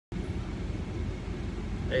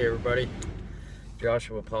Hey everybody,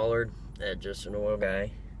 Joshua Pollard at Just an Oil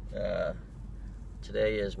Guy.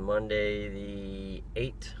 Today is Monday the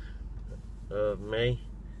 8th of May.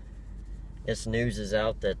 This news is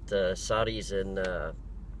out that Saudis and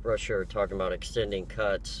Russia are talking about extending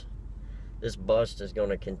cuts. This bust is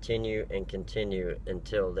going to continue and continue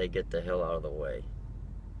until they get the hell out of the way.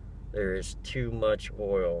 There is too much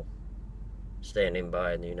oil standing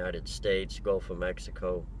by in the United States, Gulf of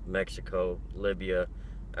Mexico, Libya,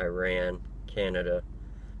 Iran, Canada.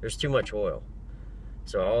 There's too much oil.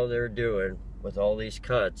 So all they're doing with all these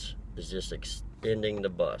cuts is just extending the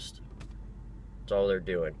bust. That's all they're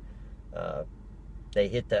doing. They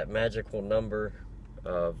hit that magical number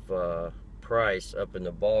of price up in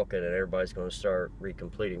the Balkan, and everybody's going to start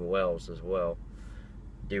recompleting wells as well.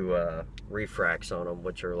 Do refracts on them,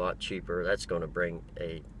 which are a lot cheaper. That's going to bring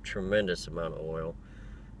a tremendous amount of oil,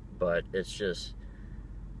 but it's just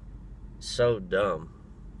so dumb.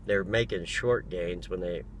 They're making short gains when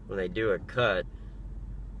they do a cut.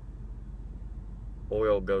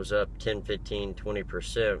 Oil goes up 10, 15,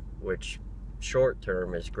 20%, which short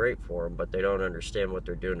term is great for them, but they don't understand what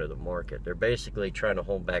they're doing to the market. They're basically trying to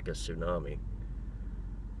hold back a tsunami.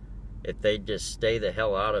 If they just stay the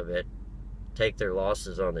hell out of it, take their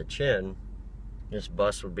losses on the chin, this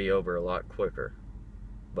bust would be over a lot quicker.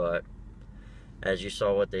 But as you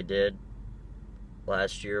saw what they did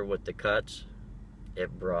last year with the cuts,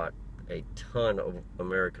 it brought a ton of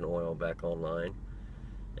American oil back online,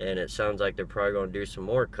 and it sounds like they're probably going to do some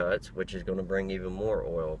more cuts, which is going to bring even more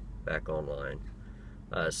oil back online.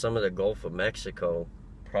 Some of the Gulf of Mexico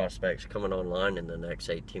prospects coming online in the next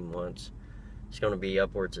 18 months, it's going to be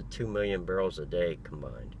upwards of 2 million barrels a day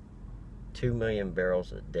combined. 2 million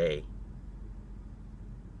barrels a day.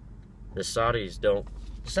 The Saudis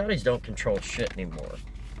don't control shit anymore.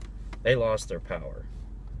 They lost their power.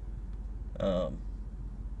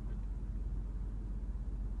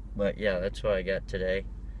 But yeah, that's what I got today.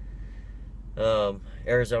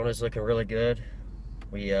 Arizona's looking really good.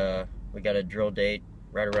 We got a drill date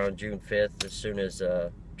right around June 5th. As soon as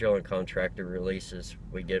drilling contractor releases,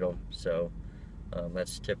 we get them. So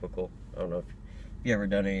that's typical. I don't know if you ever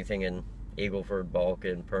done anything in Eagle Ford,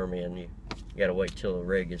 Balkan, Permian. You got to wait till the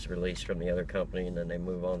rig is released from the other company, and then they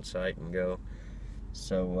move on site and go.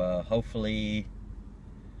 So hopefully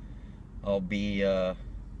I'll be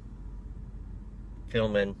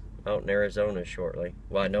filming out in Arizona shortly.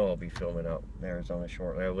 Well, I know I'll be filming out in Arizona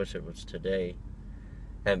shortly. I wish it was today.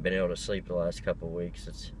 Haven't been able to sleep the last couple of weeks.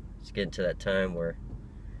 It's getting to that time where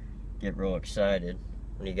you get real excited.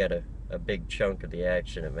 When you got a big chunk of the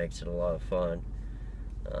action, it makes it a lot of fun.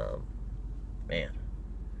 Man,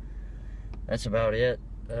 that's about it.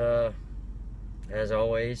 As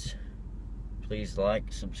always, please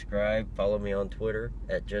like, subscribe, follow me on Twitter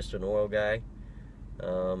at Just an Oil Guy.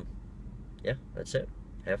 Yeah, that's it.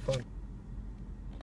 Have fun.